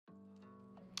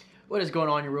What is going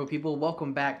on, you real people?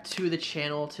 Welcome back to the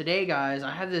channel. Today, guys,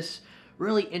 I have this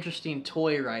really interesting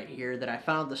toy right here that I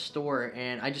found at the store,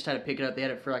 and I just had to pick it up. They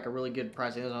had it for like a really good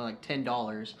price. It was on like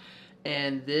 $10.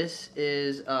 And this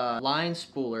is a line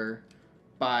spooler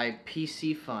by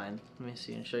Piscifun. Let me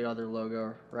see and show you all their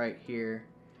logo right here.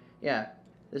 Yeah,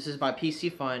 this is by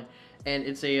Piscifun, and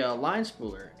it's a line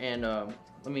spooler. And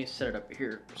let me set it up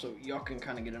here so y'all can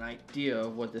kind of get an idea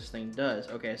of what this thing does.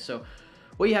 Okay, so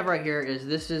what you have right here is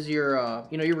this is your,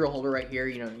 your reel holder right here.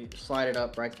 You slide it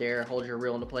up right there, hold your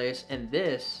reel into place, and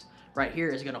this right here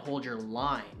is gonna hold your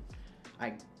line.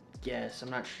 I guess, I'm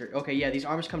not sure. Okay, yeah, these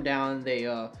arms come down. They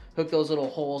hook those little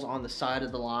holes on the side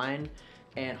of the line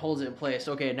and holds it in place.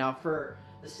 Okay, now for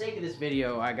the sake of this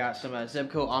video, I got some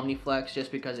Zebco Omniflex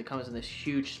just because it comes in this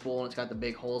huge spool and it's got the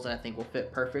big holes that I think will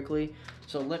fit perfectly.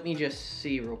 So let me just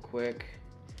see real quick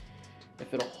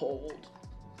if it'll hold.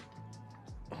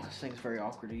 Oh, this thing's very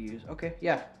awkward to use. Okay,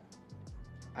 yeah.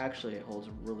 Actually, it holds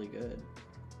really good.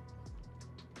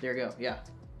 There you go, yeah.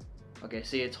 Okay,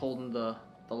 see, it's holding the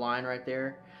line right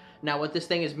there. Now, what this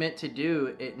thing is meant to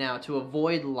do, to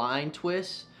avoid line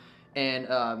twists, and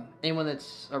anyone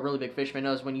that's a really big fisherman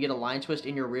knows when you get a line twist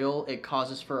in your reel, it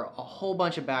causes for a whole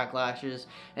bunch of backlashes,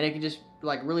 and it can just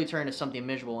like really turn into something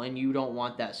miserable, and you don't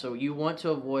want that. So you want to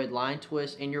avoid line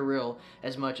twists in your reel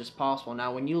as much as possible.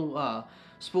 Now, when you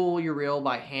spool your reel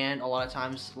by hand, a lot of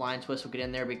times line twists will get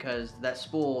in there because that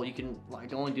spool, you can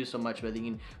like only do so much with it.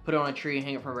 You can put it on a tree,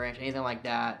 hang it from a branch, anything like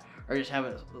that, or just have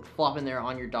it flop in there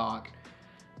on your dock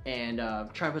and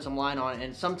try and put some line on it.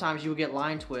 And sometimes you will get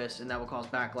line twists, and that will cause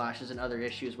backlashes and other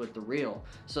issues with the reel.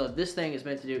 So this thing is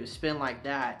meant to do is spin like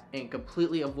that and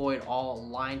completely avoid all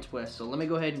line twists. So let me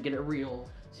go ahead and get a reel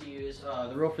to use.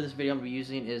 The reel for this video I'm going to be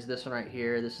using is this one right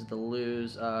here. This is the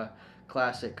Lew's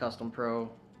Classic Custom Pro.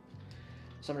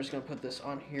 So I'm just going to put this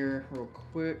on here real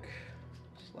quick.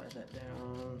 Slide that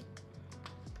down.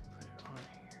 Put it on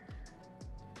here.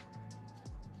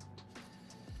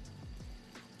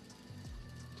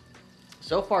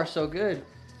 So far, so good.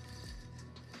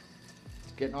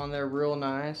 It's getting on there real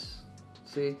nice.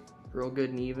 See? Real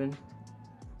good and even.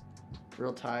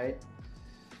 Real tight.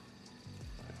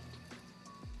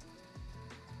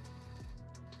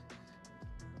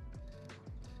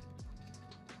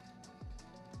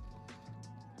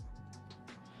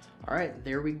 All right,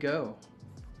 there we go.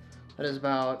 That is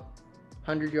about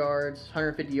 100 yards,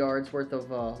 150 yards worth of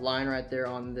line right there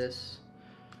on this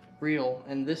reel.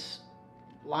 And this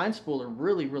line spooler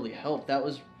really helped. That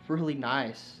was really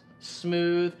nice.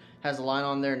 Smooth, has a line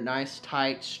on there, nice,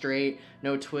 tight, straight,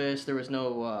 no twist. There was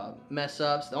no mess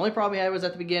ups. The only problem we had was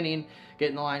at the beginning,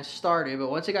 getting the line started.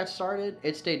 But once it got started,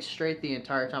 it stayed straight the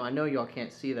entire time. I know y'all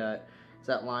can't see that, because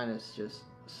that line is just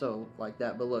so like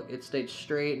that. But look, it stayed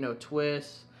straight, no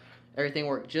twists. Everything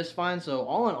worked just fine. So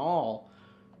all in all,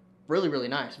 really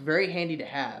nice. Very handy to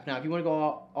have. Now, if you want to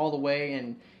go all the way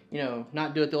and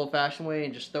not do it the old-fashioned way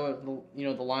and just throw it,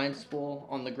 the line spool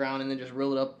on the ground and then just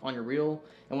reel it up on your reel,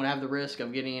 and want to have the risk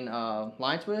of getting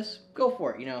line twists, go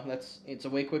for it. It's a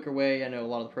way quicker way. I know a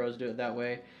lot of the pros do it that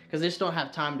way because they just don't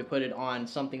have time to put it on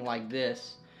something like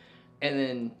this and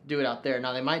then do it out there.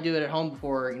 Now, they might do it at home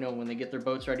before, when they get their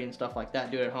boats ready and stuff like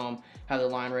that, do it at home, have their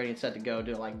line ready and set to go,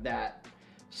 do it like that.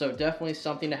 So definitely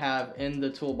something to have in the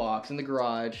toolbox, in the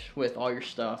garage with all your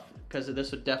stuff, because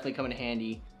this would definitely come in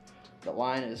handy. The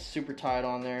line is super tight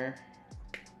on there.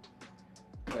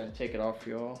 Go ahead and take it off for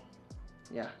y'all.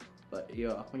 Yeah, but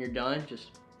when you're done,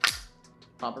 just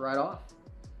pop it right off.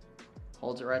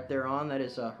 Holds it right there on. That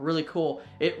is really cool.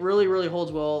 It really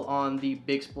holds well on the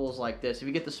big spools like this. If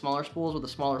you get the smaller spools with the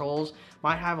smaller holes,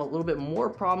 might have a little bit more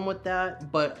problem with that,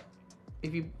 but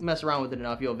if you mess around with it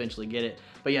enough, you'll eventually get it.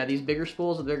 But yeah, these bigger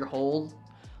spools with bigger holes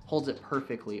holds it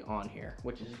perfectly on here,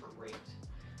 which is great.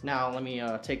 Now let me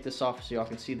take this off so y'all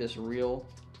can see this reel.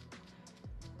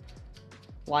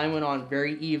 Line went on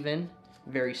very even,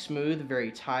 very smooth,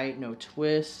 very tight, no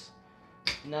twists,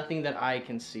 nothing that I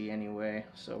can see anyway.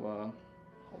 So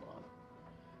hold on,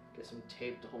 get some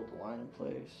tape to hold the line in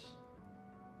place.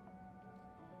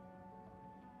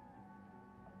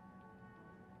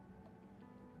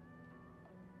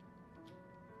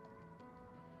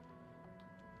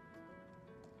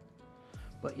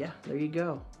 But yeah, there you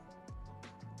go.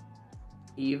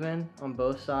 Even on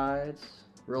both sides,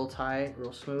 real tight,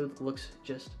 real smooth. Looks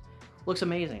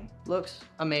amazing. Looks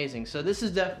amazing. So this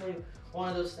is definitely one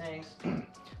of those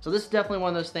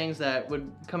things. That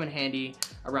would come in handy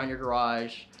around your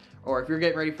garage, or if you're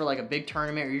getting ready for like a big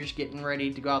tournament, or you're just getting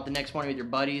ready to go out the next morning with your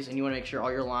buddies, and you want to make sure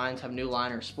all your lines have new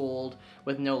line or spooled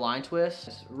with no line twists.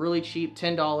 It's really cheap,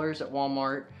 $10 at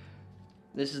Walmart.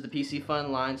 This is the Piscifun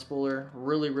Line Spooler.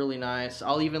 Really, really nice.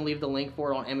 I'll even leave the link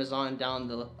for it on Amazon down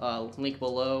the link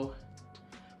below.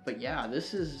 But yeah,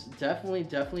 this is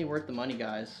definitely worth the money,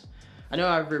 guys. I know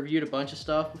I've reviewed a bunch of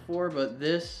stuff before, but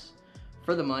this,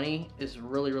 for the money, is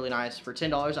really, really nice. For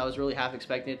 $10, I was really half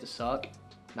expecting it to suck.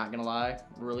 Not gonna lie,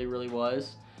 really, really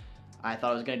was. I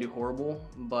thought it was gonna do horrible,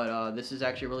 but this is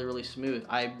actually really, really smooth.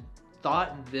 I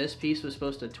thought this piece was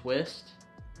supposed to twist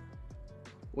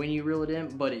when you reel it in,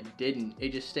 but it didn't. It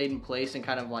just stayed in place and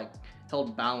kind of like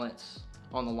held balance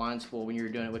on the line spool when you were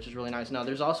doing it, which is really nice. Now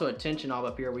there's also a tension knob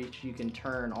up here which you can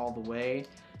turn all the way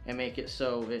and make it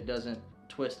so it doesn't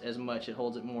twist as much. It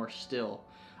holds it more still.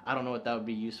 I don't know what that would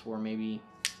be used for, maybe.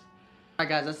 Alright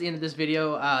guys, that's the end of this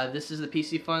video. This is the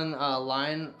Piscifun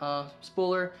line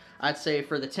spooler. I'd say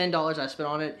for the $10 I spent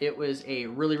on it, it was a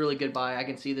really, really good buy. I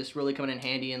can see this really coming in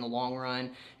handy in the long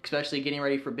run, especially getting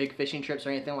ready for big fishing trips or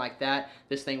anything like that.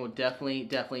 This thing will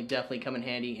definitely come in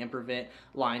handy and prevent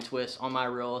line twists on my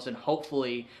reels, and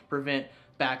hopefully prevent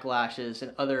backlashes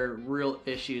and other real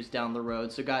issues down the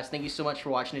road. So guys, thank you so much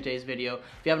for watching today's video.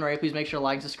 If you haven't already, please make sure to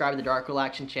like and subscribe to the DarkReel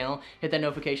Action channel. Hit that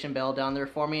notification bell down there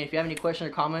for me. And if you have any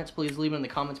questions or comments, please leave them in the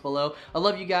comments below. I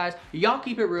love you guys. Y'all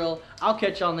keep it real. I'll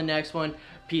catch you on the next one.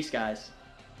 Peace, guys.